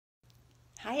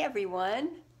Hi everyone.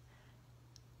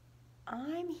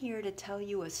 I'm here to tell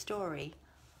you a story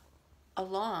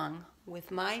along with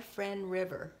my friend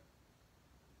River.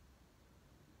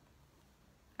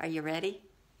 Are you ready?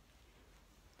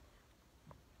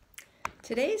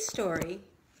 Today's story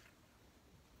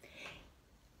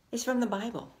is from the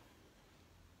Bible,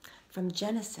 from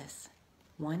Genesis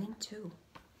 1 and 2.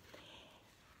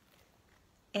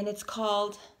 And it's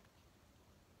called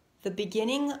The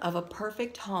Beginning of a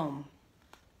Perfect Home.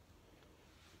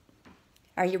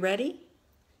 Are you ready?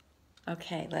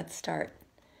 Okay, let's start.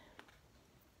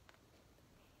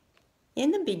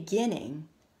 In the beginning,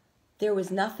 there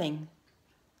was nothing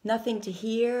to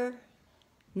hear,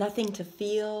 nothing to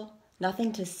feel,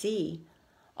 nothing to see,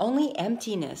 only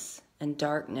emptiness and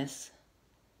darkness.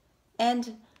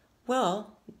 And,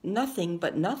 well, nothing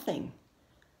but nothing.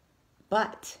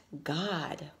 But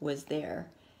God was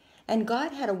there, and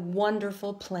God had a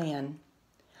wonderful plan.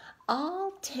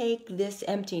 I'll take this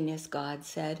emptiness, God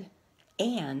said,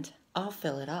 and I'll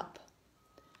fill it up.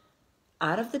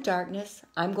 Out of the darkness,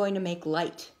 I'm going to make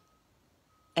light.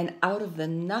 And out of the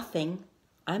nothing,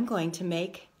 I'm going to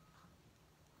make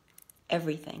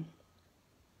everything.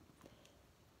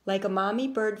 Like a mommy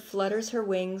bird flutters her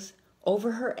wings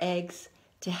over her eggs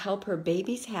to help her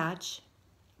babies hatch,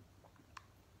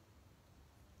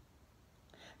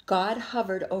 God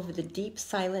hovered over the deep,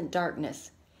 silent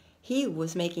darkness. He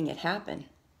was making it happen.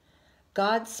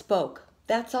 God spoke,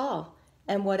 that's all.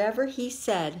 And whatever he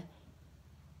said,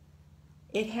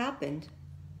 it happened.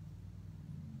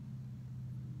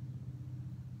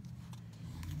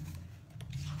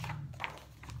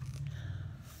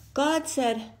 God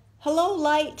said, "Hello,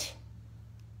 light."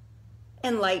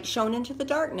 And light shone into the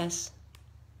darkness.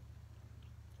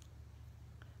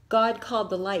 God called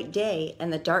the light day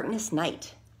and the darkness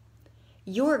night.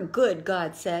 "You're good,"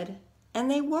 God said, and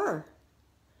they were.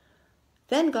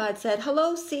 Then God said,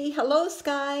 "Hello, sea, hello,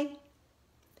 sky."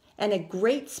 And a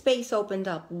great space opened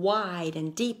up, wide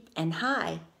and deep and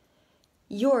high.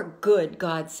 "You're good,"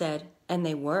 God said, and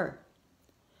they were.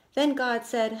 Then God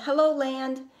said, "Hello,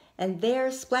 land," and there,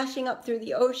 splashing up through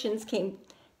the oceans, came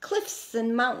cliffs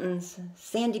and mountains,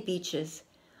 sandy beaches.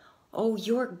 "Oh,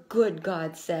 you're good,"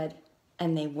 God said,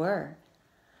 and they were.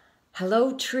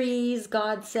 "Hello, trees,"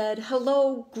 God said.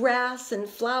 "Hello, grass and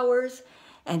flowers,"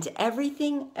 and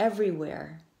everything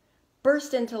everywhere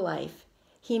burst into life.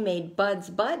 He made buds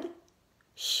bud,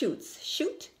 shoots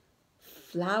shoot,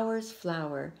 flowers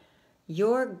flower.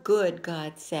 "You're good,"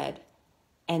 God said,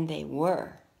 and they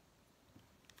were.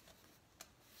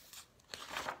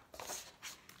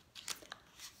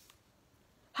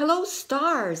 "Hello,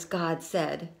 stars," God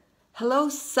said. "Hello,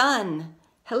 sun.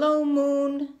 Hello,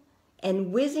 moon."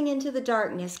 And whizzing into the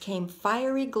darkness came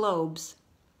fiery globes,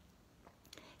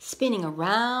 spinning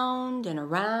around and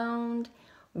around,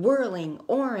 whirling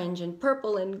orange and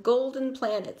purple and golden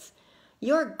planets.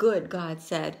 "You're good," God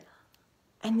said,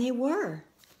 and they were.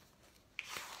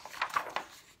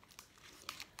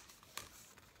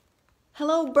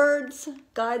 "Hello, birds,"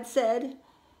 God said,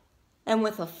 and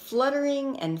with a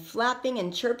fluttering and flapping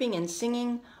and chirping and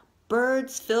singing,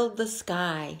 birds filled the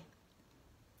sky.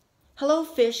 "Hello,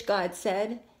 fish," God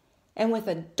said, and with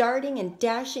a darting and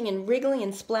dashing and wriggling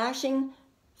and splashing,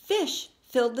 fish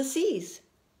filled the seas.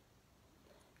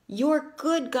 "You're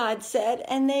good," God said,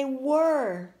 and they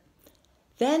were.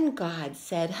 Then God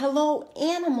said, "Hello,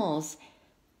 animals,"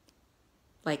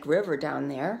 like River down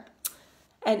there,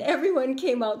 and everyone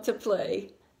came out to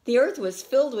play. The earth was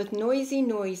filled with noisy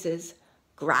noises,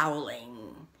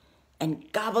 growling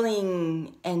and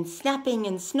gobbling and snapping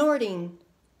and snorting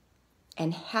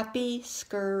and happy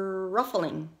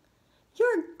scruffling.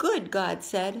 "You're good," God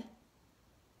said,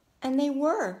 and they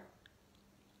were.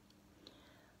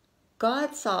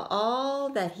 God saw all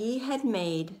that he had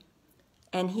made,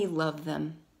 and he loved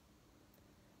them.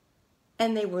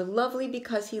 And they were lovely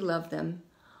because he loved them.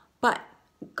 But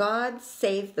God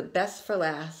saved the best for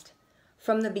last.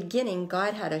 From the beginning,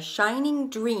 God had a shining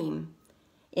dream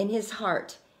in his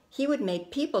heart. He would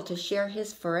make people to share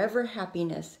his forever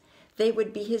happiness. They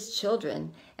would be his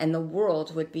children, and the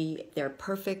world would be their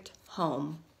perfect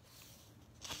home.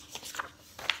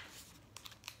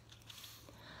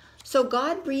 So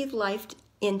God breathed life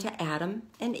into Adam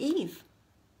and Eve.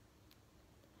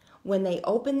 When they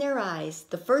opened their eyes,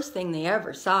 the first thing they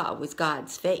ever saw was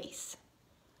God's face.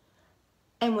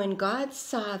 And when God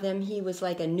saw them, he was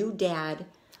like a new dad.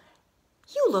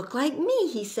 "You look like me,"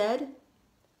 he said.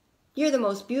 "You're the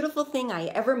most beautiful thing I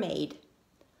ever made."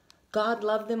 God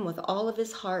loved them with all of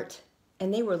his heart,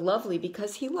 and they were lovely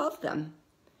because he loved them.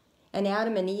 And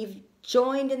Adam and Eve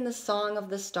joined in the song of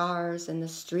the stars and the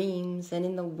streams and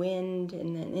in the wind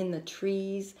and in the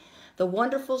trees, the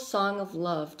wonderful song of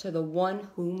love to the one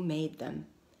who made them.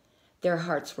 Their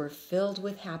hearts were filled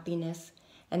with happiness,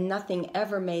 and nothing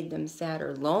ever made them sad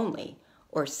or lonely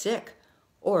or sick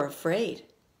or afraid.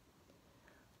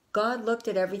 God looked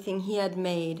at everything he had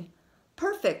made.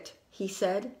 Perfect, he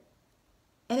said,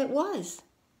 and it was.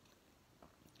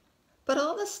 But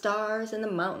all the stars and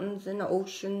the mountains and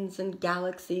oceans and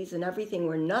galaxies and everything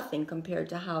were nothing compared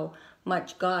to how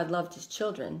much God loved his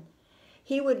children.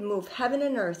 He would move heaven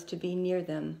and earth to be near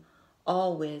them,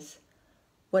 always.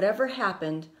 Whatever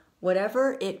happened,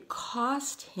 whatever it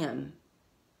cost him,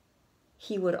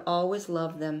 he would always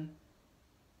love them.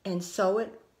 And so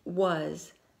it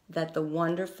was that the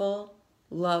wonderful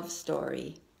love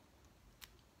story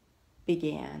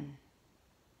began.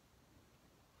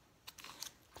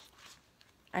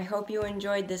 I hope you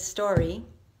enjoyed this story.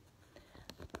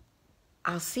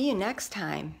 I'll see you next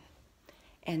time.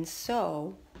 And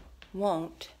so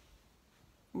won't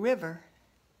River.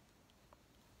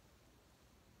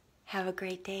 Have a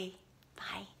great day.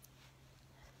 Bye.